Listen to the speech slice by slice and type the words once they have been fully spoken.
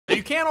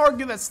can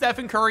argue that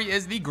Stephen Curry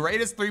is the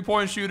greatest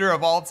three-point shooter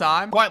of all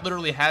time. Quite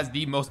literally has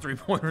the most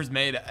three-pointers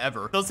made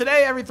ever. So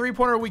today, every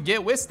three-pointer we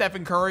get with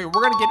Stephen Curry,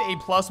 we're gonna get a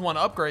 +1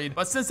 upgrade.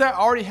 But since I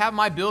already have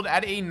my build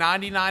at a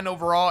 99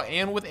 overall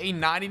and with a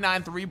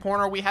 99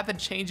 three-pointer, we have to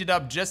change it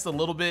up just a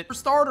little bit. For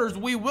starters,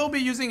 we will be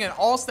using an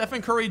all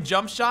Stephen Curry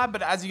jump shot,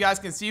 but as you guys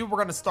can see, we're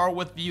gonna start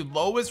with the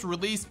lowest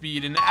release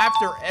speed, and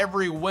after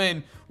every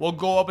win, we'll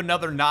go up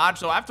another notch.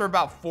 So after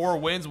about 4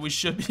 wins, we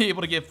should be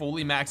able to get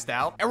fully maxed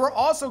out. And we're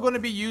also going to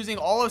be using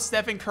all of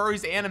Stephen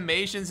Curry's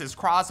animations, his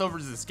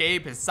crossovers, his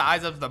escape, his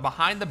size ups, the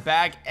behind the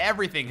back,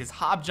 everything, his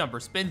hop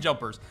jumpers, spin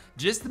jumpers,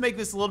 just to make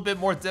this a little bit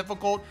more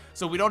difficult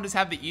so we don't just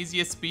have the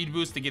easiest speed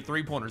boost to get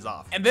three-pointers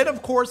off. And then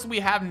of course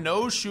we have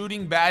no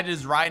shooting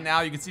badges right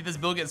now. You can see this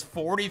build gets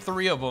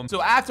 43 of them.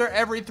 So after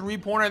every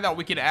three-pointer that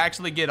we can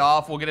actually get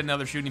off, we'll get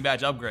another shooting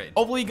badge upgrade.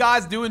 Hopefully you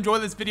guys do enjoy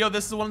this video.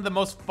 This is one of the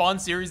most fun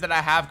series that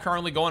I have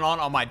currently going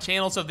on my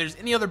channel. So if there's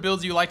any other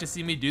builds you'd like to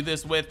see me do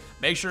this with,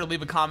 make sure to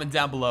leave a comment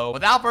down below.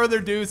 Without further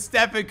ado,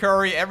 Stephen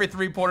Curry, every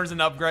three-pointer is an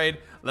upgrade.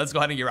 Let's go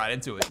ahead and get right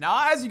into it.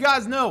 Now, as you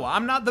guys know,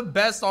 I'm not the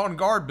best on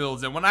guard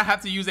builds, and when I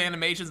have to use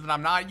animations that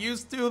I'm not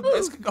used to,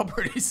 this could go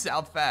pretty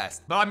south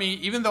fast. But I mean,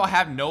 even though I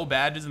have no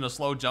badges and a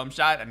slow jump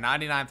shot, a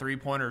 99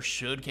 three-pointer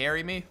should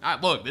carry me. All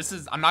right, look,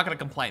 I'm not gonna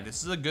complain.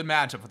 This is a good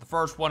matchup for the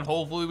first one.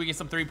 Hopefully we get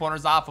some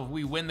three-pointers off. If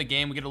we win the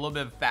game, we get a little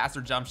bit of a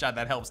faster jump shot.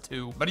 That helps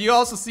too. But you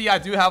also see I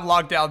do have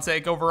lockdown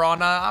takeover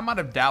on. I might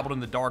have dabbled in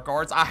the dark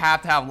arts. I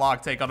have to have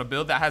lock take on a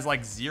build that has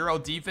like 0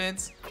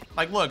 defense.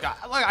 Like, look,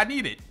 I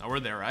need it. Oh, we're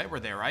there, right? We're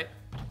there, right?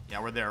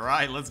 Yeah, we're there. All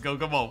right, let's go.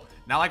 Come on.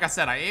 Now, like I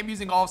said, I am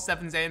using all of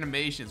Stephen's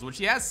animations, which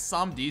he has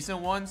some decent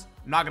ones.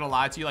 I'm not going to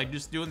lie to you, like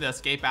just doing the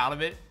escape out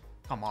of it.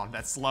 Come on,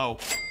 that's slow.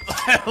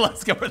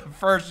 Let's go for the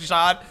first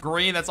shot.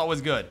 Green, that's always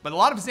good. But a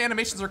lot of his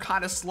animations are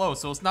kind of slow,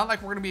 so it's not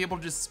like we're going to be able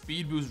to just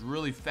speed boost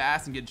really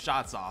fast and get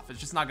shots off. It's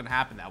just not going to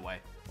happen that way.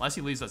 Unless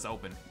he leaves us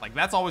open. Like,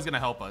 that's always going to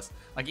help us.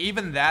 Like,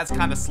 even that's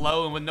kind of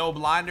slow, and with no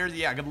blinders,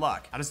 yeah, good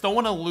luck. I just don't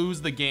want to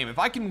lose the game. If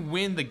I can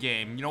win the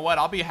game, you know what?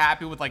 I'll be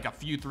happy with, like, a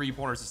few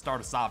three-pointers to start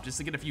us off, just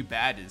to get a few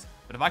badges.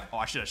 But if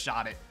I should have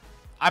shot it.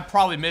 I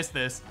probably missed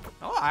this.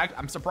 Oh,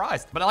 I'm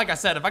surprised. But like I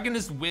said, if I can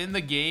just win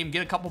the game,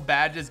 get a couple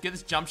badges, get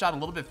this jump shot a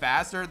little bit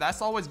faster,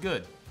 that's always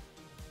good.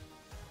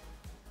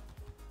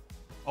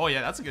 Oh, yeah,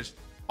 that's a good...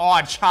 Oh,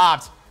 I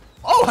chopped.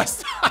 Oh, I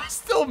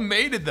still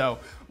made it, though.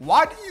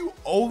 Why do you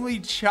only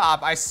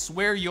chop? I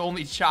swear you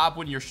only chop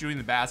when you're shooting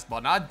the basketball.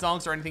 Not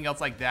dunks or anything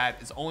else like that.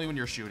 It's only when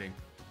you're shooting.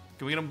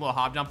 Can we get him a little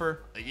hop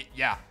jumper?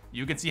 Yeah.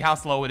 You can see how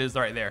slow it is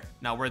right there.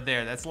 Now we're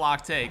there. That's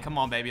lock take. Come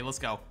on, baby. Let's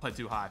go. Play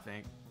too high, I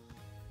think.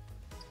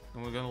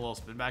 And we're going a little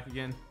spin back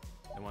again.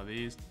 And one of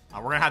these.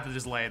 We're going to have to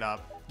just lay it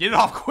up. Get it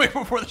off quick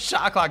before the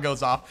shot clock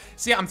goes off.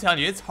 See, I'm telling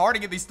you, it's hard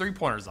to get these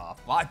three-pointers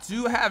off. Well, I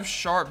do have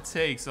sharp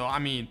take, so I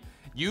mean...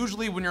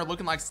 Usually when you're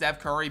looking like Steph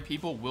Curry,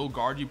 people will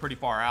guard you pretty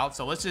far out.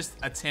 So let's just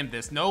attempt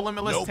this. No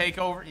limitless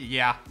takeover.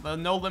 Yeah, the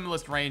no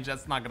limitless range,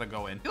 that's not going to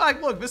go in.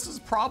 Like, look, this is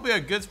probably a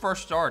good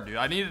first start, dude.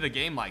 I needed a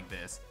game like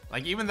this.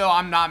 Like, even though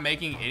I'm not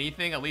making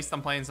anything, at least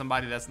I'm playing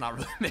somebody that's not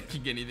really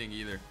making anything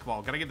either. Come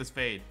on, gotta get this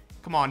fade.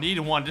 Come on, need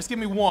one. Just give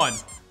me one.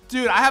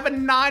 Dude, I have a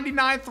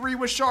 99-3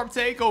 with sharp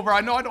takeover.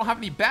 I know I don't have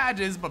any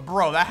badges, but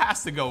bro, that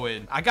has to go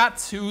in. I got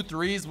 2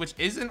 threes, which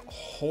isn't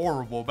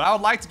horrible, but I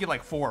would like to get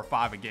like 4 or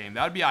 5 a game.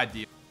 That would be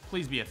ideal.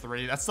 Please be a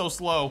 3. That's so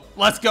slow.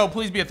 Let's go.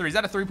 Please be a 3. Is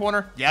that a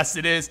three-pointer? Yes,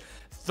 it is.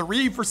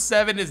 3 for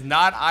 7 is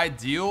not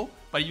ideal,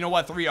 but you know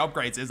what? 3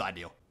 upgrades is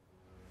ideal.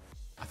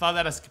 I thought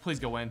that please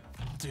go in.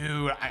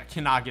 Dude, I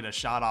cannot get a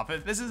shot off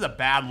it. This is a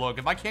bad look.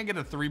 If I can't get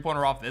a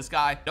three-pointer off this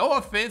guy, no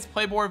offense,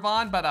 Playboy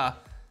Vaughn, but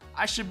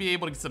I should be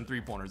able to get some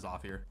three-pointers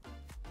off here.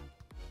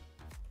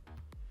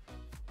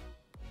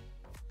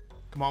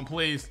 Come on,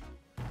 please.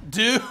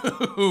 Dude,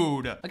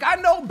 like, I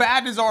know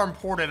badges are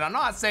important. I'm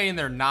not saying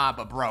they're not,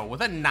 but bro,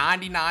 with a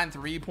 99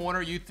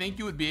 three-pointer, you think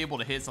you would be able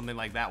to hit something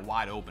like that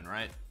wide open,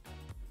 right?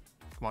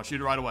 Come on, shoot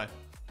it right away.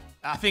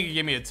 I think he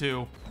gave me a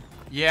 2.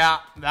 Yeah,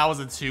 that was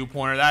a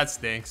 2-pointer. That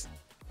stinks.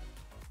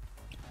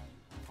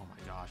 Oh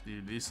my gosh,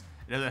 dude, it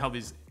doesn't help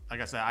these. Like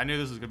I said, I knew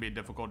this was gonna be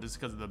difficult just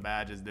because of the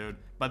badges, dude.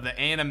 But the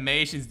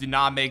animations do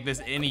not make this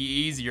any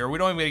easier. We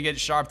don't even get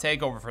sharp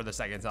takeover for the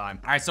second time.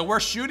 All right, so we're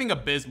shooting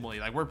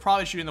abysmally. Like, we're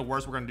probably shooting the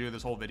worst we're gonna do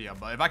this whole video.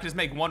 But if I could just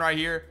make one right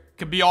here, it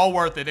could be all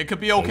worth it. It could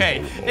be okay.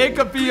 It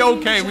could be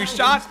okay. We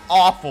shot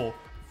awful.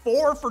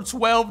 4 for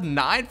 12,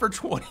 9 for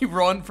 20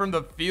 run from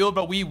the field,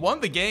 but we won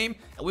the game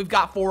and we've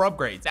got 4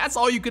 upgrades. That's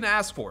all you can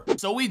ask for.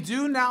 So we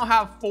do now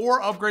have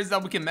 4 upgrades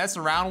that we can mess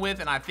around with,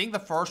 and I think the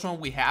first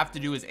one we have to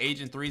do is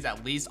Agent 3s,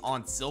 at least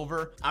on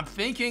silver. I'm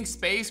thinking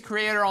Space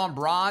Creator on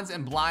bronze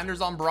and Blinders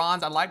on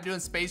bronze. I like doing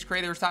Space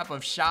Creators type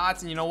of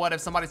shots, and you know what?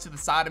 If somebody's to the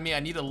side of me, I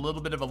need a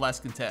little bit of a less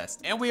contest.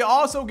 And we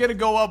also get to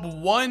go up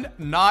 1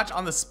 notch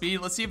on the speed.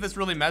 Let's see if this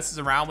really messes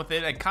around with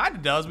it. It kind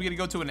of does. We get to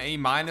go to an A-.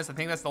 I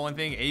think that's the only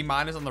thing. A-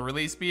 on the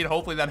release speed.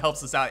 Hopefully that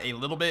helps us out a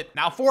little bit.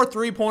 Now, 4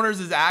 three-pointers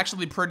is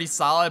actually pretty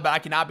solid, but I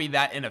can cannot be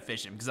that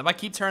inefficient, because if I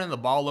keep turning the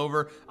ball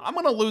over, I'm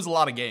gonna lose a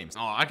lot of games.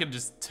 Oh, I can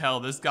just tell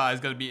this guy is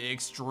gonna be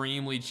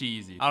extremely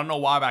cheesy. I don't know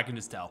why, but I can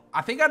just tell.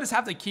 I think I just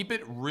have to keep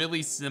it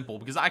really simple,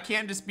 because I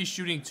can't just be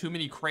shooting too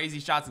many crazy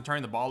shots and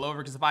turning the ball over,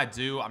 because if I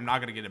do, I'm not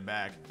gonna get it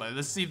back. But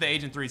let's see if the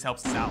Agent 3s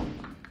helps us out.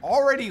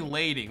 Already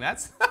lading.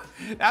 That's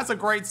that's a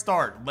great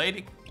start.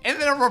 Lading, and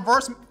then a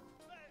reverse.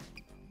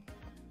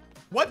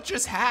 What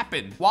just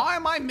happened? Why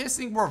am I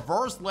missing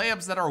reverse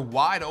layups that are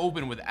wide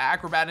open with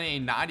acrobat and a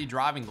 90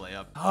 driving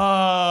layup?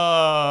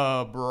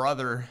 Oh,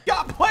 brother.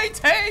 Got play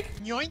take.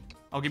 Yoink.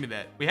 Oh, give me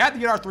that. We had to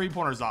get our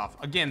 3-pointers off.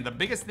 Again, the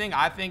biggest thing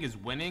I think is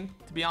winning,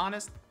 to be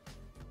honest.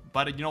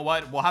 But you know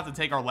what? We'll have to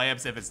take our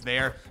layups if it's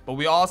there. But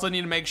we also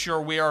need to make sure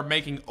we are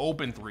making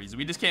open threes.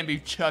 We just can't be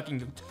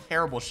chucking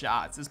terrible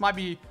shots. This might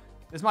be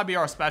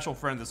our special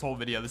friend this whole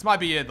video. This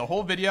might be it, the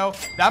whole video.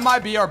 That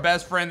might be our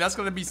best friend. That's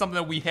gonna be something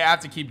that we have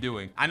to keep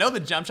doing. I know the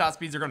jump shot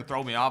speeds are gonna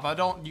throw me off.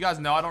 You guys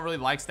know I don't really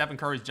like Stephen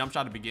Curry's jump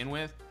shot to begin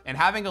with. And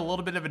having a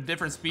little bit of a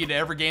different speed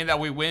every game that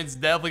we win is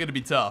definitely gonna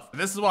be tough.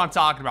 This is what I'm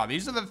talking about.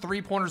 These are the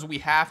 3-pointers we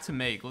have to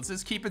make. Let's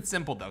just keep it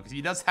simple though, because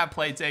he does have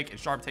play take and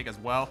sharp take as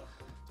well.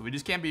 So we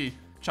just can't be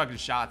chucking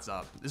shots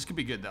up. This could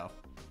be good though.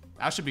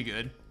 That should be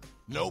good.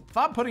 Nope.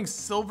 Thought putting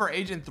silver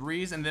Agent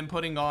 3s and then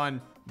putting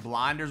on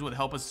blinders would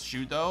help us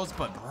shoot those,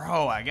 but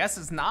bro, I guess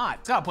it's not.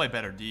 It's gotta play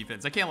better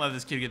defense. I can't let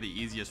this kid get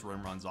the easiest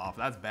rim runs off.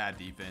 That's bad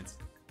defense.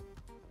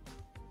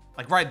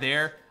 Like right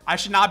there, I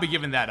should not be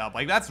giving that up.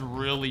 Like that's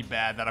really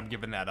bad that I'm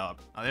giving that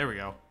up. Oh, there we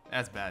go.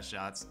 That's bad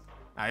shots.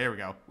 All right, here we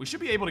go. We should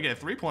be able to get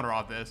a 3-pointer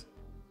off this.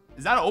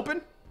 Is that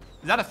open?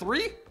 Is that a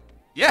 3?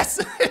 Yes,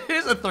 it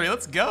is a 3.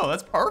 Let's go.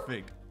 That's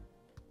perfect.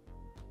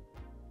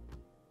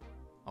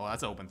 Oh,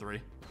 that's open 3.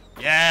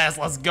 Yes,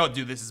 let's go.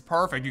 Dude, this is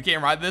perfect. You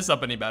can't write this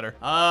up any better.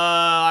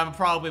 I'm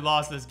probably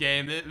lost this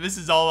game. This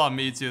is all on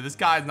me too. This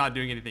guy's not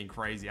doing anything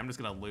crazy. I'm just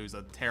gonna lose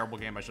a terrible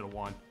game I should have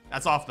won.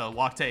 That's off though.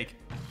 Lock take.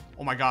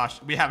 Oh my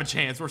gosh, we have a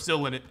chance. We're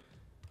still in it.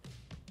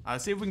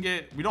 See if we can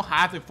get, we don't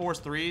have to force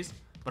 3s,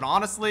 but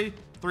honestly,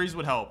 3s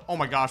would help. Oh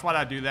my gosh, why did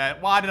I do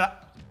that? Why did I?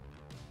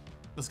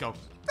 Let's go.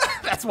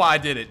 That's why I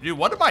did it. Dude,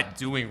 what am I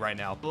doing right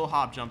now? Little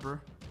hop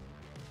jumper.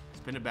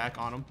 Spin it back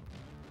on him.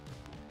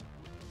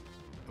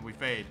 And we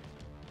fade.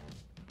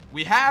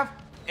 We have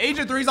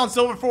Agent 3s on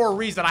silver for a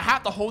reason. I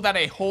have to hold that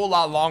a whole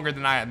lot longer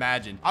than I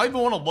imagined. I don't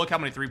even want to look how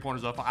many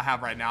 3-pointers up I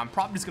have right now. I'm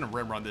probably just going to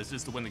rim run this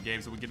just to win the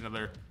game so we get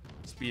another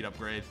speed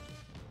upgrade.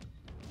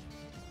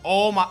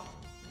 Oh my.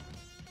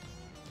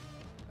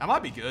 That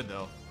might be good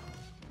though.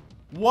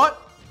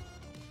 What?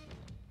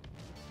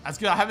 That's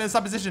good. I have it in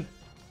some position.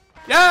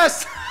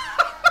 Yes!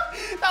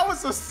 That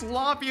was the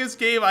sloppiest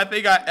game I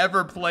think I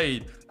ever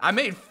played. I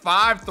made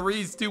 5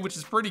 3s too, which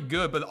is pretty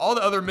good, but all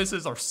the other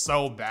misses are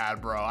so bad,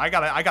 bro. I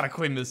gotta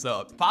clean this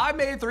up. 5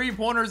 made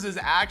 3-pointers is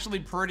actually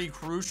pretty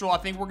crucial. I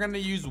think we're gonna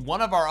use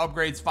one of our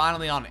upgrades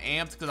finally on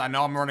amped, because I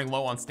know I'm running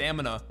low on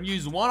stamina.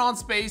 Use 1 on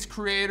space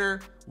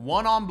creator,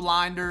 1 on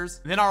blinders.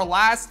 Then our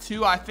last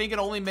 2, I think it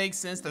only makes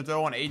sense to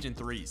throw on Agent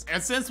 3s.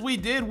 And since we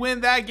did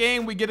win that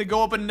game, we get to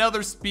go up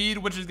another speed,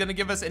 which is gonna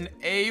give us an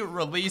A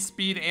release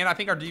speed, and I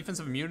think our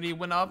defensive immunity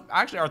went up.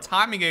 Actually, our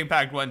timing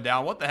impact went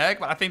down. What the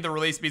heck? But I think the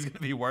release speed is gonna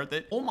be worth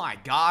it. Oh my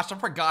gosh, I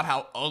forgot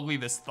how ugly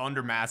this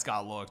Thunder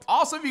mascot looked.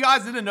 Also, if you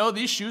guys didn't know,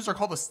 these shoes are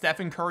called the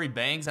Stephen Curry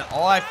Bangs, and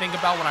all I think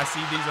about when I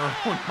see these are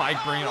when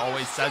Mike Green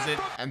always says it.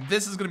 And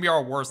this is gonna be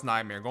our worst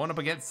nightmare, going up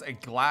against a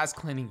glass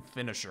cleaning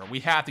finisher. We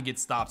have to get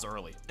stops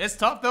early. It's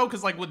tough though,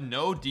 because like with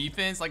no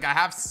defense, like I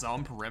have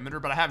some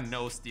perimeter, but I have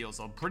no steal,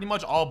 so pretty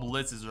much all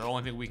blitzes are the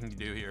only thing we can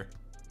do here.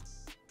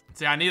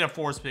 See, I need a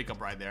force pickup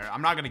right there.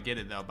 I'm not gonna get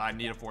it though, but I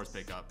need a force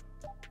pickup.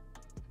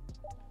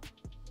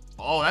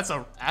 Oh,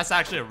 that's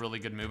actually a really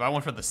good move. I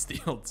went for the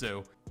steal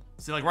too.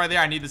 See, like right there,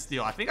 I need the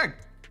steal. I think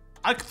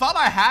I thought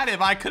I had it,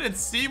 but I couldn't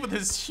see with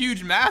his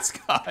huge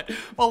mascot.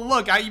 Well,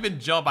 look, I even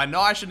jump. I know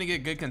I shouldn't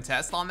get good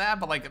contest on that,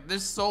 but like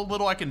there's so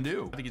little I can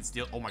do. I think it's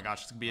steal. Oh my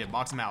gosh, it's gonna be it.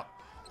 Box him out.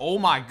 Oh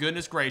my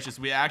goodness gracious,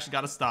 we actually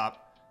got to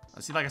stop.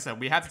 See, like I said,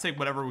 we have to take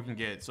whatever we can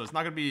get, so it's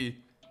not gonna be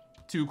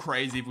too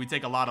crazy if we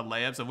take a lot of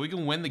layups. If we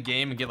can win the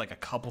game and get like a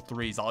couple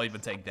 3s, I'll even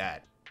take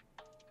that.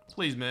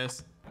 Please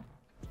miss.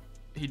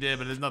 He did,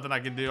 but there's nothing I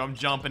can do. I'm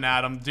jumping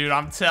at him. Dude,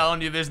 I'm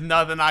telling you, there's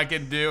nothing I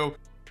can do.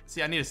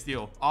 See, I need a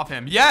steal off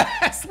him.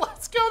 Yes,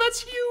 let's go.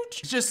 That's huge.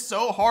 It's just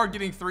so hard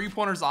getting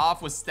 3-pointers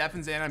off with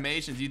Stephen's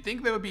animations. You'd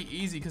think they would be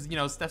easy because, you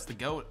know, Steph's the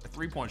GOAT, a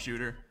 3-point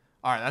shooter.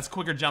 All right, that's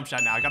quicker jump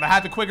shot now. I gotta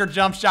have the quicker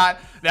jump shot.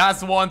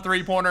 That's 1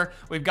 3-pointer.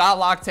 We've got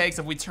lock takes.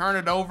 If we turn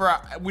it over,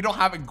 we don't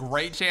have a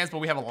great chance, but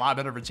we have a lot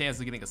better of a chance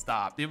of getting a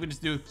stop. If we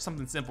just do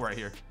something simple right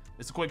here.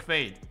 It's a quick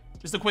fade.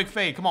 Just a quick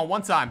fade. Come on,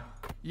 1 time.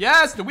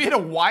 Yes, did we hit a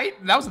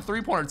white? That was a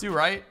 3-pointer too,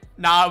 right?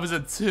 Nah, it was a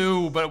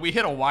 2, but we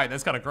hit a white.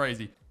 That's kind of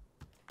crazy.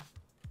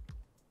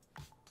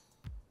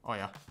 Oh,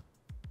 yeah.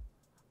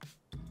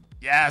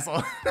 Yes,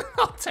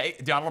 I'll take,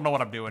 dude, I don't know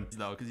what I'm doing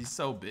though, because he's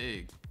so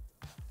big.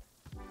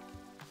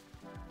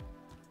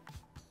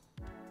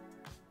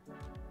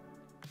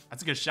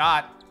 That's a good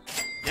shot.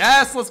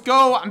 Yes, let's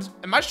go.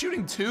 Am I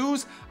shooting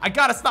 2s? I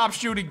gotta stop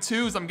shooting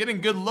 2s. I'm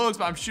getting good looks,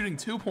 but I'm shooting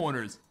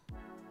 2-pointers.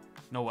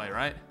 No way,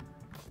 right?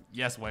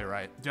 Yes, way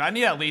right. Dude, I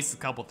need at least a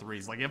couple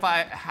threes. Like, if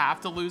I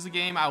have to lose a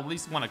game, I at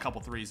least want a couple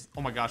threes.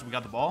 Oh my gosh, we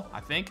got the ball, I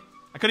think.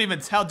 I couldn't even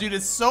tell. Dude,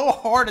 it's so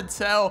hard to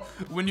tell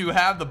when you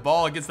have the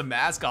ball against the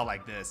mascot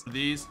like this.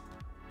 These,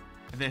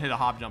 and then hit a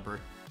hop jumper.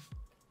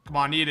 Come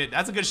on, need it.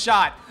 That's a good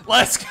shot.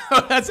 Let's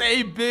go. That's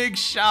a big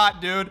shot,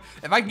 dude.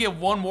 If I can get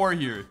one more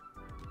here.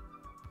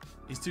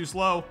 He's too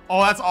slow.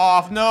 Oh, that's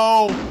off.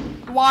 No.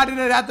 Why did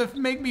it have to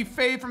make me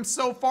fade from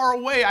so far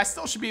away? I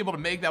still should be able to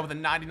make that with a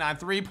 99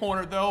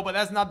 three-pointer, though, but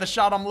that's not the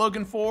shot I'm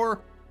looking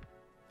for.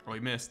 Oh, he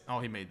missed. Oh,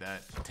 he made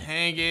that.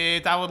 Dang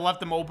it. I would have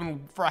left him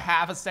open for a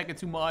half a second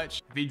too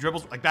much. If he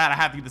dribbles like that, I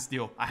have to get the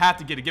steal. I have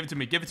to get it. Give it to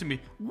me. Give it to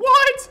me.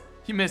 What?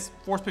 He missed.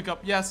 Force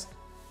pickup. Yes.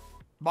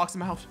 Box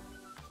him out.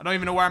 I don't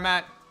even know where I'm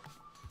at.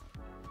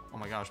 Oh,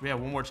 my gosh. We have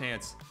one more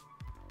chance.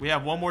 We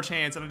have one more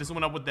chance, and I just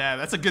went up with that.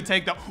 That's a good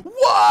take, though.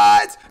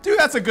 What? Dude,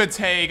 that's a good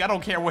take. I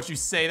don't care what you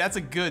say. That's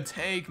a good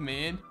take,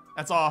 man.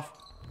 That's off.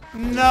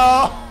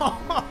 No.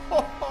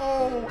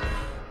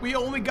 We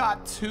only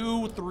got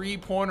 2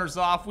 3-pointers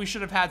off. We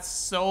should have had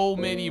so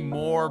many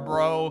more,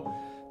 bro.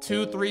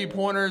 2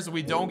 3-pointers.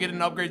 We don't get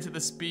an upgrade to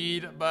the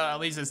speed, but at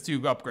least it's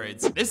 2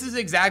 upgrades. This is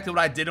exactly what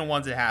I didn't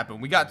want to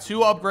happen. We got 2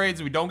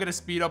 upgrades. We don't get a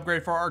speed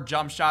upgrade for our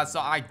jump shot, so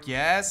I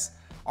guess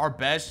our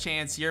best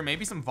chance here,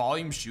 maybe some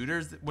volume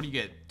shooters. What do you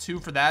get? 2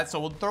 for that. So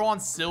we'll throw on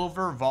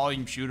silver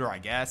volume shooter, I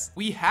guess.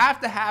 We have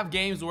to have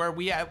games where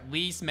we at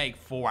least make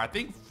 4. I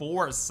think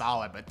 4 is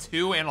solid, but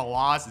 2 and a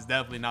loss is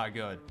definitely not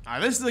good. All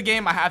right, this is a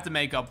game I have to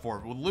make up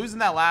for. Losing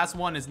that last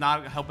one is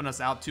not helping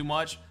us out too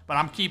much, but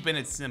I'm keeping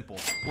it simple.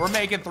 We're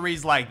making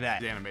threes like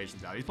that. The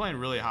animation's out. He's playing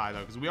really high,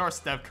 though, because we are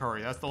Steph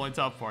Curry. That's the only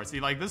tough part. See,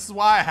 like, this is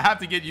why I have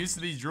to get used to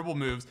these dribble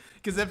moves,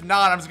 because if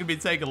not, I'm just going to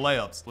be taking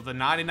layups. With a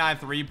 99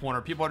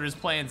 three-pointer, people are just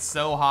playing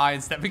so high,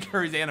 and Stephen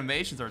Curry's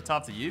animations are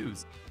tough to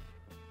use.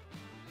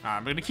 All right,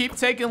 I'm going to keep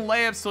taking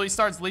layups till he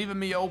starts leaving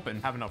me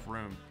open. Have enough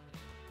room.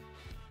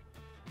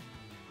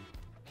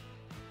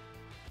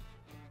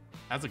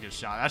 That's a good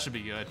shot. That should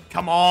be good.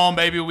 Come on,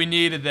 baby. We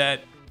needed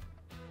that.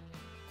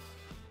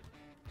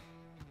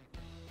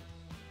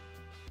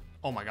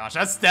 Oh my gosh,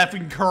 that's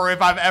Stephen Curry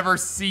if I've ever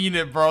seen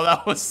it, bro.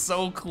 That was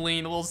so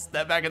clean. A little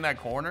step back in that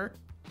corner.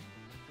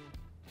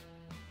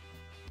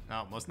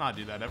 No, let's not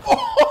do that ever.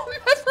 Oh,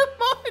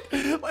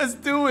 never mind. Let's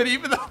do it,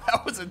 even though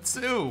that was a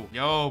 2.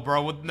 Yo,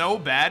 bro, with no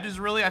badges,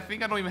 really? I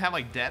think I don't even have,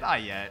 like, Deadeye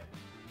yet.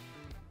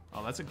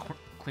 Oh, that's a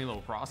clean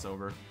little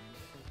crossover.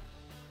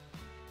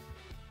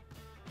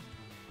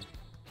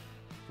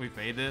 Can we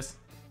fade this?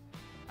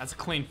 That's a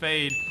clean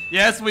fade.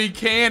 Yes, we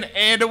can,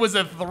 and it was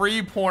a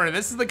 3-pointer.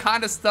 This is the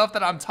kind of stuff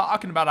that I'm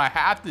talking about I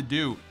have to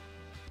do.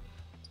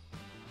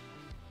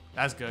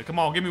 That's good. Come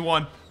on, give me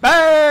one.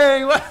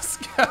 Bang! Let's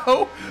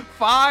go.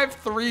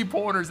 5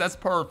 3-pointers. That's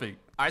perfect.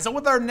 All right, so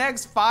with our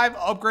next 5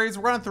 upgrades,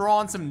 we're going to throw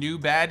on some new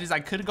badges. I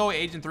could go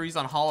Agent 3s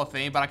on Hall of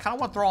Fame, but I kind of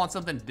want to throw on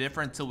something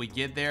different until we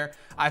get there.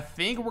 I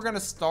think we're going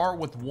to start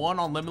with 1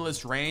 on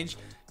Limitless Range,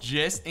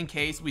 just in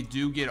case we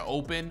do get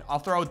open. I'll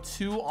throw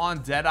 2 on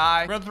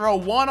Deadeye. We're gonna throw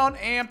 1 on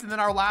Amped, and then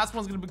our last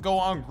one's gonna go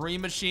on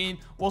Green Machine.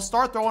 We'll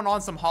start throwing on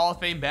some Hall of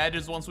Fame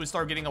badges once we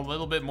start getting a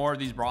little bit more of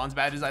these bronze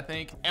badges, I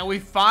think. And we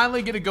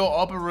finally get to go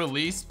up in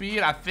release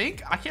speed. I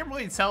think, I can't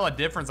really tell a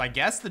difference. I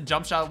guess the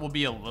jump shot will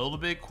be a little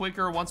bit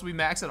quicker once we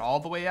max it all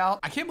the way out.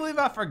 I can't believe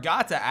I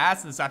forgot to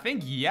ask this. I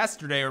think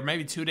yesterday or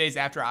maybe 2 days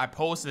after I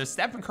posted this,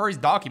 Stephen Curry's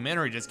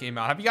documentary just came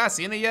out. Have you guys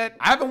seen it yet?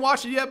 I haven't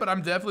watched it yet, but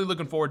I'm definitely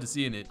looking forward to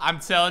seeing it. I'm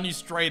telling you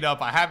straight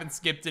up, I haven't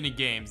skipped any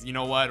games. You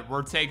know what?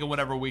 We're taking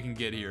whatever we can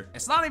get here.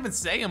 It's not even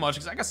saying much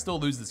because I can still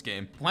lose this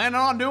game. Planning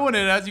on doing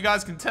it, as you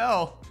guys can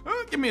tell.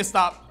 Give me a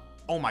stop.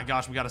 Oh my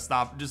gosh, we gotta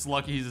stop. Just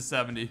lucky he's a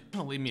 70.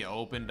 Don't leave me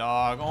open,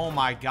 dog. Oh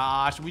my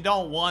gosh, we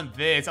don't want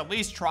this. At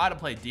least try to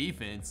play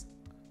defense.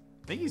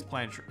 I think he's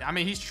playing. I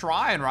mean, he's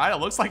trying, right? It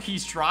looks like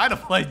he's trying to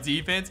play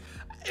defense.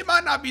 It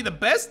might not be the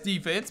best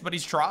defense, but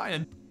he's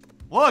trying.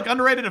 Look,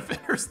 underrated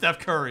defender, Steph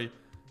Curry.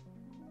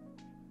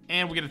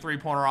 And we get a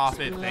 3-pointer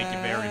off it. Thank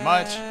you very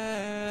much.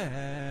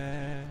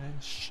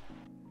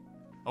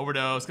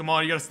 Overdose. Come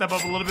on, you gotta step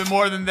up a little bit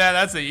more than that.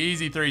 That's an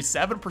easy 3.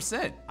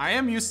 7%. I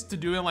am used to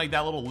doing like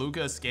that little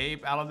Luka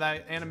escape out of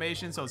that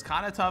animation, so it's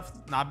kind of tough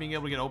not being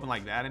able to get open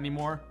like that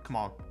anymore. Come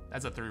on.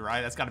 That's a 3,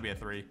 right? That's gotta be a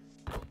 3.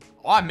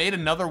 Oh, I made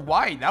another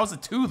white. That was a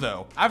 2,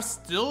 though. I've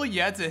still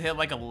yet to hit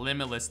like a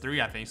limitless 3,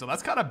 I think. So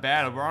that's kind of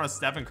bad. We're on a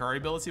Stephen Curry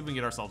build. Let's see if we can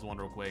get ourselves one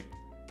real quick.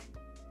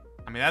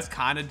 I mean, that's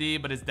kind of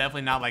deep, but it's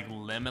definitely not like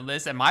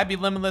limitless. It might be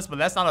limitless, but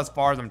that's not as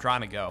far as I'm trying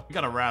to go. We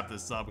gotta wrap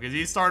this up because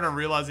he's starting to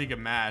realize he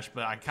can mash,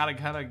 but I gotta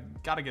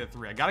get a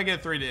 3. I gotta get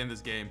a 3 to end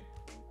this game.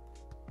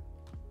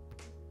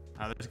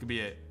 This could be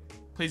it.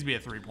 Please be a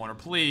 3-pointer,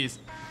 please.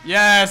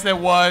 Yes, it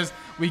was.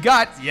 We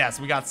got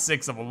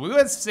 6 of them. We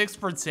went 6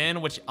 for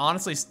 10, which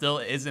honestly still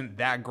isn't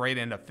that great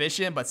and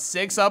efficient, but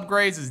 6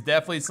 upgrades is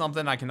definitely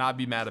something I cannot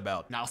be mad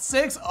about. Now,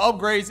 6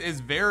 upgrades is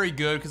very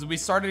good because we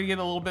started to get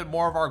a little bit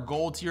more of our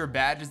gold tier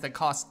badges that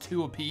cost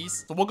 2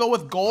 apiece. So we'll go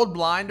with gold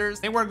blinders,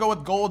 then we're gonna go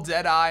with gold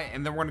Deadeye,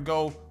 and then we're gonna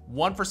go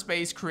 1 for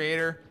space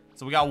creator.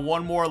 So we got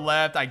 1 more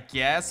left. I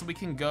guess we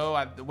can go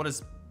at, what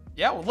is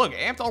Yeah, well, look,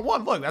 amped on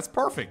 1. Look, that's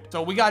perfect.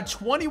 So we got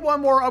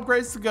 21 more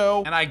upgrades to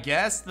go. And I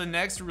guess the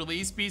next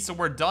release piece, so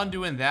we're done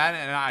doing that.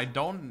 And I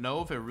don't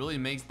know if it really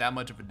makes that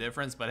much of a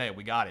difference, but hey,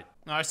 we got it.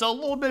 All right, so a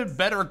little bit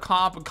better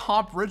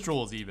comp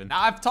rituals even.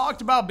 Now, I've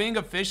talked about being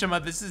efficient,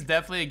 but this is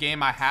definitely a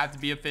game I have to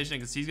be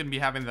efficient because he's going to be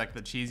having like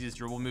the cheesiest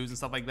dribble moves and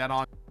stuff like that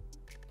on.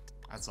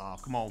 That's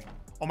off. Come on.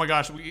 Oh my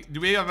gosh. Do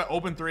we have an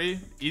open 3?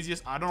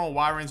 Easiest. I don't know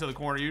why we're into the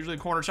corner. Usually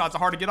corner shots are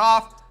hard to get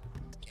off.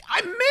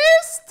 I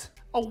missed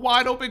a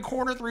wide open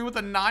corner 3 with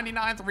a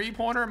 99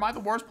 3-pointer. Am I the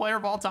worst player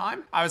of all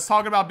time? I was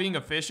talking about being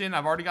efficient.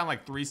 I've already gotten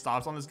like 3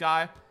 stops on this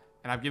guy,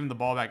 and I've given the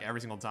ball back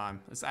every single time.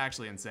 It's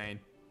actually insane.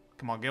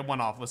 Come on, get one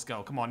off. Let's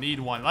go. Come on,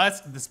 need one.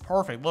 This is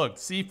perfect. Look,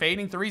 see,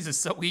 fading 3s is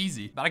so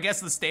easy. But I guess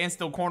the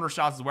standstill corner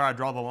shots is where I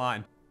draw the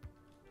line.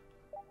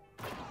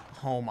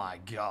 Oh my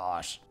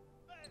gosh.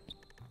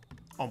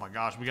 Oh my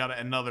gosh, we got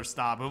another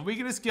stop. If we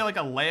can just get like a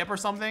layup or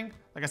something,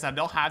 like I said, I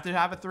don't have to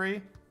have a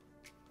 3.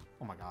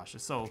 Oh my gosh,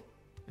 it's so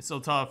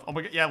tough. Oh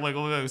my god, yeah,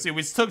 look. See,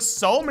 we took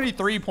so many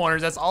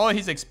 3-pointers. That's all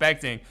he's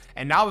expecting.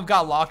 And now we've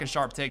got lock and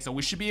sharp take, so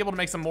we should be able to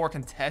make some more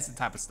contested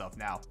type of stuff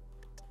now.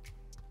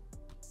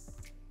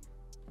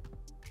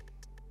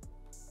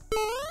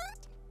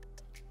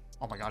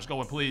 Oh my gosh, go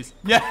in, please.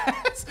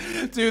 Yes!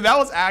 Dude, that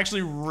was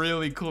actually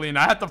really clean.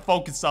 I have to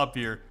focus up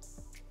here.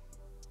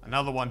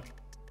 Another one.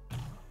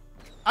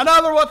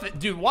 Another one.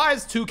 Dude, why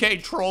is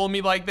 2K trolling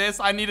me like this?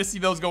 I need to see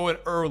those go in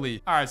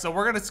early. All right, so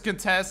we're going to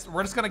contest.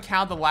 We're just going to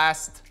count the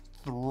last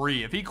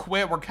 3. If he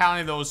quit, we're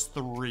counting those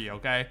 3,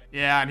 okay?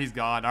 Yeah, and he's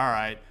gone. All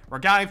right. We're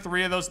counting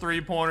 3 of those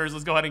 3-pointers.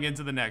 Let's go ahead and get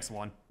into the next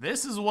one.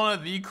 This is one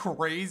of the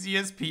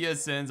craziest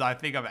PSNs I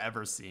think I've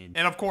ever seen.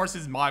 And of course,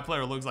 his my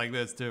player looks like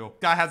this too.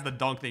 Guy has the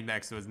dunk thing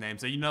next to his name,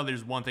 so you know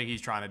there's one thing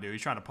he's trying to do.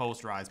 He's trying to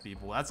posterize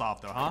people. That's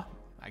off though, huh?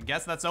 I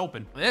guess that's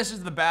open. This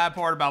is the bad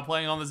part about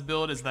playing on this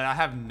build is that I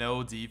have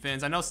no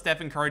defense. I know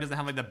Stephen Curry doesn't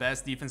have like the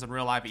best defense in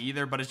real life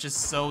either, but it's just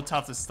so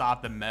tough to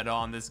stop the meta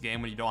on this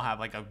game when you don't have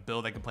like a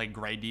build that can play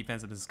great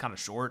defense and it's kind of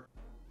short.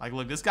 Like,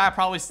 look, this guy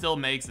probably still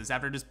makes this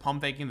after just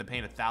pump faking the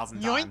paint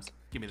 1,000 times.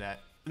 Give me that.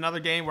 Another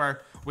game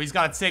where he's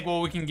got to take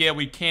what we can get.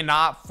 We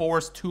cannot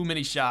force too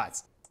many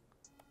shots.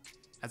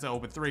 That's an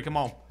open 3. Come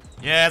on.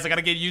 Yes, I got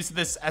to get used to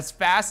this as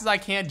fast as I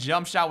can.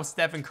 Jump shot with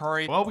Stephen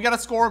Curry. Well, we got to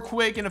score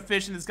quick and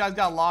efficient. This guy's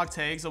got lock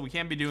take, so we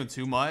can't be doing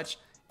too much.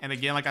 And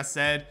again, like I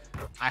said,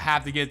 I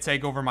have to get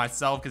takeover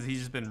myself because he's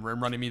just been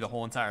rim running me the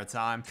whole entire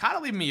time. Kind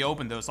of leaving me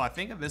open, though, so I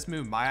think this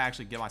move might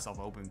actually get myself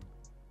open.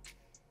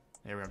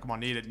 There we go. Come on,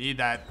 need it. Need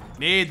that.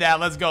 Need that.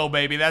 Let's go,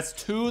 baby. That's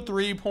 2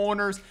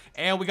 3-pointers,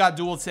 and we got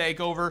dual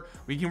takeover.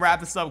 We can wrap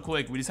this up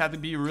quick. We just have to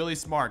be really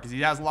smart because he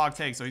has lock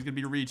take, so he's going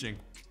to be reaching.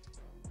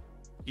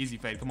 Easy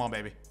fade. Come on,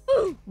 baby.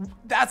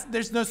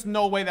 There's just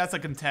no way that's a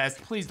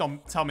contest. Please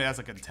don't tell me that's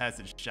a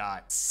contested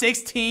shot.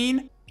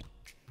 16?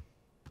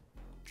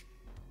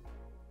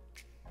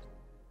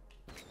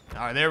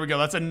 All right, there we go.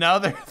 That's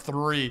another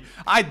 3.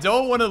 I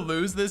don't want to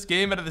lose this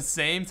game, but at the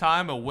same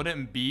time, it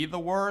wouldn't be the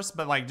worst.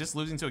 But like, just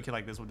losing to a kid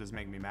like this would just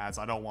make me mad,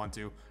 so I don't want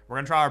to. We're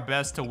gonna try our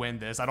best to win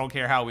this. I don't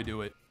care how we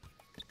do it.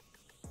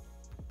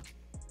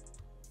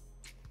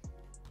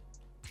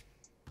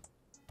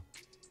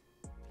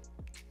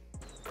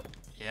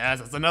 Yes,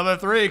 that's another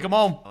 3. Come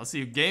on. Let's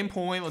see. Game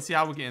point. Let's see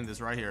how we can end this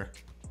right here.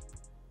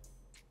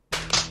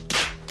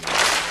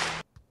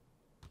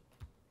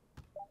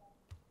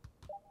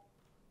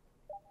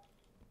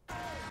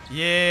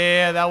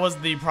 Yeah, that was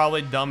the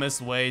probably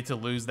dumbest way to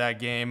lose that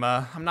game.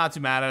 I'm not too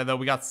mad at it, though.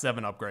 We got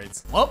 7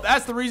 upgrades. Well,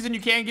 that's the reason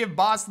you can't give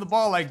bots the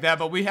ball like that,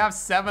 but we have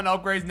 7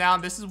 upgrades now,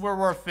 and this is where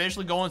we're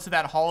officially going to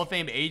that Hall of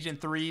Fame Agent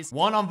 3s.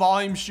 1 on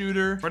Volume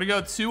Shooter. We're going to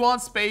go 2 on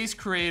Space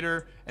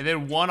Creator, and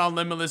then 1 on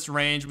Limitless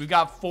Range. We've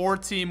got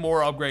 14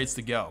 more upgrades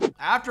to go.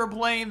 After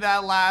playing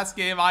that last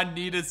game, I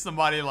needed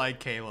somebody like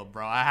Caleb,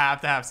 bro. I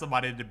have to have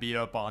somebody to beat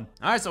up on.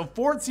 All right, so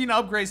 14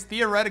 upgrades.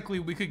 Theoretically,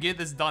 we could get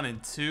this done in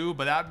 2,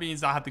 but that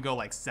means I have to go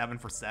like 7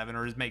 for 7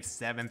 or just make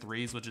 7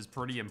 3s, which is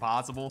pretty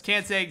impossible.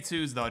 Can't take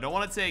 2s, though. I don't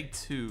want to take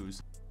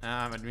 2s.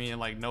 I mean,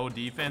 like, no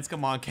defense.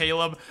 Come on,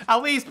 Caleb.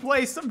 At least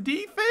play some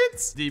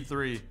defense. Deep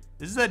 3.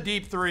 This is a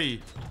deep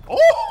 3.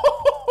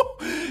 Oh!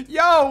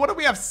 Yo, what do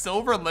we have?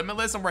 Silver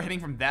Limitless, and we're hitting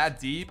from that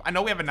deep. I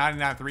know we have a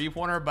 99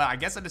 3-pointer, but I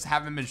guess I just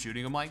haven't been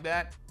shooting him like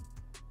that.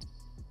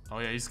 Oh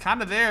yeah, he's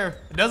kind of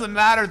there. It doesn't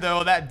matter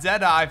though. That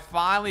Deadeye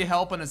finally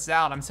helping us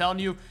out. I'm telling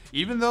you,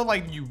 even though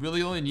like you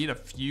really only need a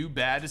few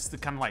badges to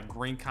kind of like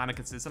green kind of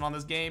consistent on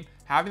this game,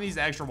 having these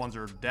extra ones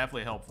are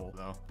definitely helpful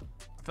though.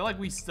 I feel like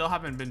we still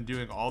haven't been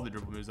doing all the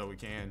dribble moves that we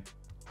can.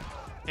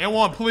 And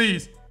 1,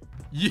 please.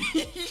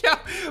 Yeah,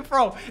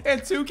 bro, in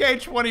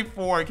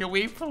 2K24, can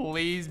we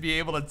please be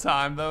able to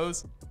time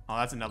those? Oh,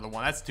 that's another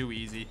one. That's too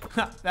easy.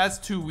 That's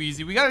too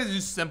easy. We gotta do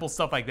simple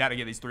stuff like that to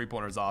get these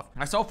 3-pointers off. All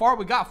right, so far,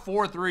 we got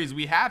 4 3s.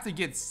 We have to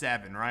get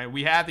 7, right?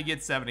 We have to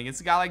get 7.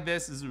 Against a guy like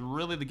this is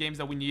really the games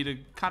that we need to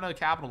kind of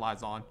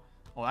capitalize on.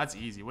 Oh, that's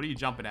easy. What are you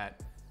jumping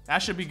at? That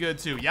should be good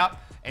too. Yep.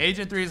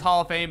 Agent 3's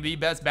Hall of Fame, the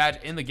best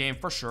badge in the game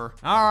for sure.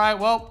 All right,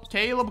 well,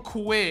 Caleb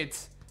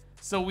quit.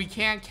 So we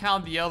can't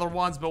count the other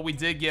ones, but we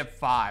did get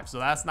 5. So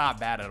that's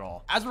not bad at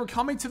all. As we're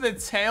coming to the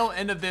tail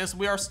end of this,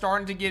 we are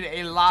starting to get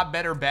a lot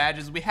better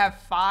badges. We have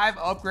 5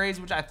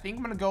 upgrades, which I think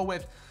I'm going to go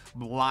with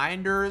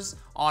blinders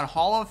on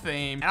Hall of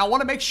Fame, and I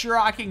want to make sure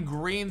I can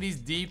green these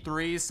deep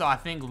threes, so I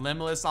think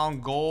limitless on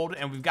gold,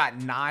 and we've got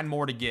 9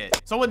 more to get.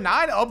 So with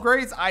 9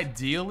 upgrades,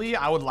 ideally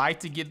I would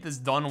like to get this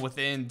done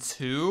within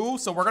 2,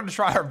 so we're going to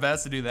try our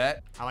best to do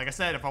that. Now, like I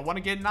said, if I want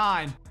to get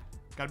 9,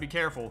 gotta be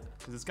careful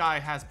because this guy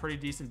has pretty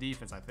decent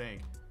defense, I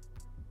think.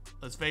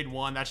 Let's fade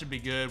 1. That should be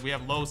good. We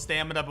have low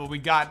stamina, but we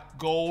got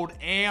gold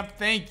amp.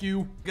 Thank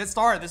you. Good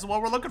start. This is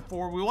what we're looking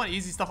for. We want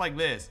easy stuff like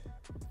this.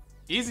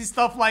 Easy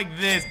stuff like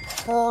this.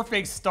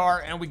 Perfect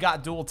start. And we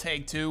got dual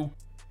take too.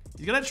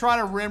 He's gonna try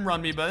to rim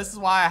run me, but this is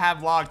why I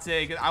have log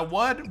take. I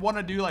would want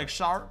to do like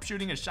sharp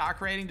shooting and shot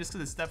creating just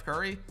because it's Steph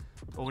Curry.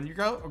 But when you're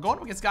going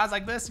up against guys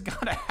like this, you're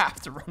gonna have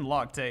to run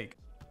log take.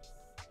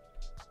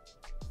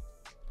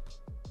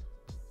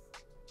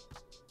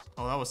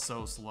 Oh, that was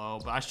so slow,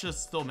 but I should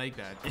still make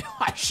that.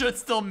 I should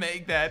still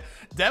make that.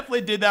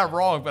 Definitely did that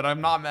wrong, but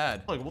I'm not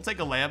mad. Look, we'll take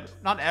a layup.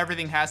 Not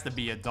everything has to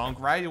be a dunk,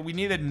 right? We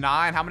needed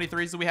 9. How many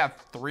threes do we have?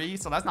 3,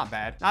 so that's not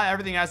bad. Not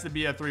everything has to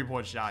be a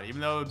 3-point shot,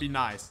 even though it would be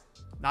nice.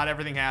 Not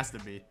everything has to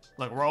be.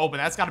 Look, we're open.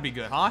 That's got to be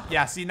good, huh?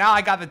 Yeah, see, now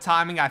I got the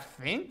timing. I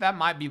think that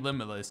might be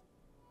limitless.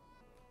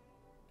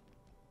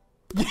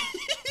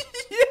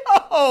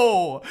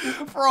 Yo!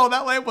 Bro,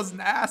 that layup was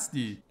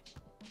nasty.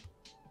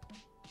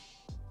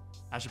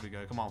 That should be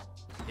good. Come on.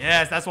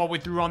 Yes, that's what we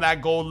threw on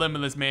that gold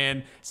limitless,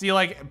 man. See,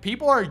 like,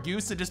 people are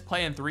used to just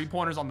playing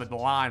 3-pointers on the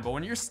line, but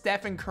when you're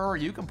Stephen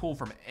Curry, you can pull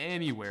from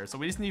anywhere. So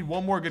we just need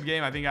 1 more good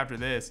game, I think, after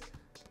this.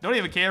 Don't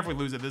even care if we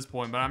lose at this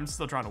point, but I'm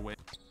still trying to win.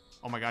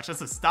 Oh my gosh, that's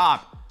a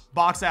stop.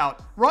 Box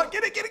out. Run.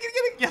 Get it, get it, get it,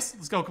 get it. Yes,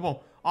 let's go. Come on.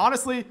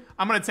 Honestly,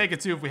 I'm going to take a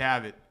 2 if we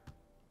have it.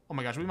 Oh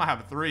my gosh, we might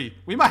have a 3.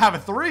 We might have a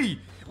 3.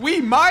 We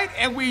might,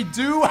 and we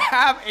do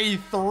have a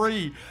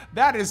 3.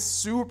 That is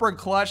super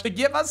clutch. To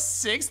give us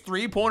 6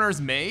 3-pointers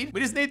made,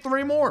 we just need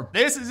 3 more.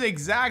 This is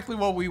exactly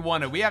what we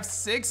wanted. We have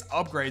 6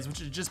 upgrades,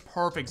 which is just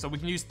perfect. So we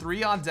can use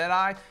 3 on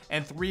Deadeye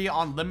and 3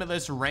 on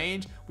Limitless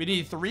Range. We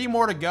need 3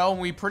 more to go, and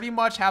we pretty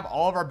much have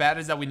all of our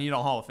badges that we need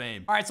on Hall of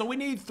Fame. All right, so we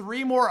need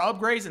 3 more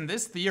upgrades, and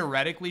this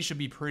theoretically should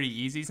be pretty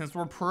easy since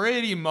we're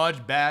pretty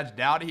much badged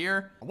out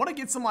here. I want to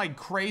get some like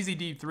crazy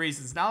deep threes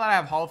since now that I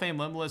have Hall of Fame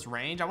Limitless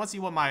Range, I want to see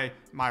what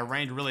my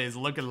range really is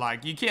looking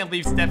like. You can't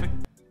leave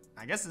Stephen.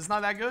 I guess it's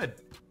not that good.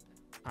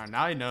 All right,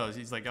 now he knows.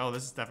 He's like, oh,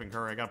 this is Stephen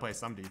Curry. I gotta play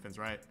some defense,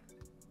 right?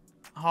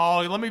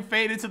 Oh, let me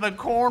fade into the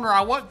corner.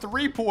 I want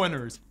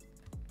 3-pointers.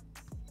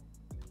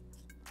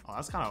 Oh,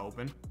 that's kind of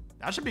open.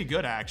 That should be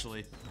good,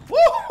 actually.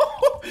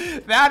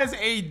 Woo! That is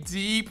a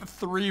deep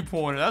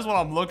 3-pointer. That's what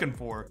I'm looking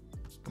for.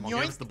 Come on, give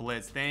us the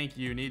blitz. Thank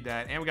you. Need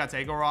that. And we got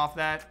takeover off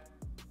that.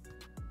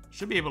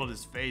 Should be able to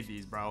just fade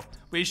these, bro.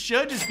 We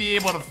should just be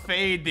able to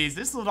fade these.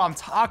 This is what I'm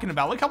talking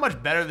about. Look how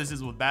much better this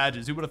is with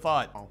badges. Who would have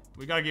thought? Oh,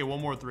 we got to get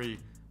 1 more 3.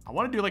 I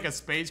want to do like a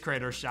space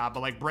creator shot, but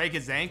like break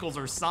his ankles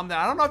or something.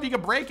 I don't know if you can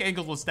break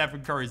ankles with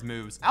Stephen Curry's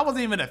moves. That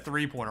wasn't even a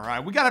 3-pointer,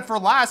 right? We got it for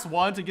last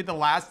one to get the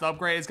last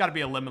upgrade. It's got to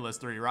be a limitless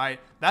 3, right?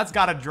 That's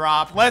got to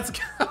drop. Let's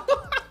go.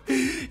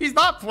 He's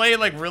not playing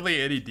like really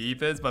any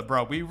defense, but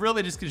bro, we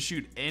really just can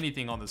shoot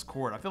anything on this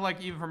court. I feel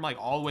like even from like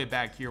all the way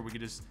back here, we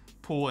could just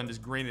pull and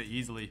just green it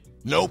easily.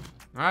 Nope.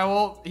 All right,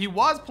 well, he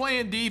was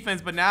playing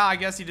defense, but now I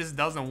guess he just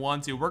doesn't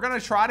want to. We're going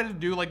to try to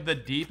do like the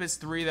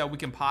deepest 3 that we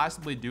can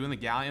possibly do in the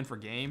Galleon for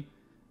game.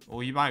 Well,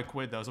 he might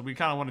quit though, so we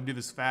kind of want to do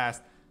this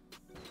fast.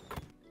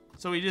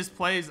 So he just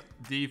plays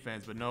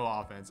defense, but no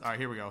offense. All right,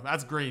 here we go.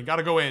 That's green. Got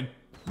to go in.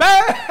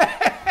 Bang!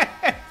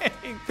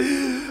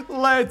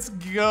 Let's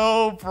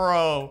go,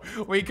 bro.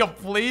 We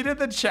completed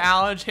the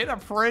challenge, hit a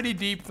pretty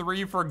deep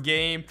 3 for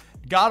game.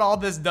 Got all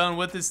this done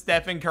with his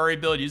Stephen Curry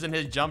build using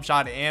his jump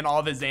shot and all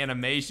of his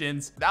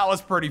animations. That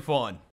was pretty fun.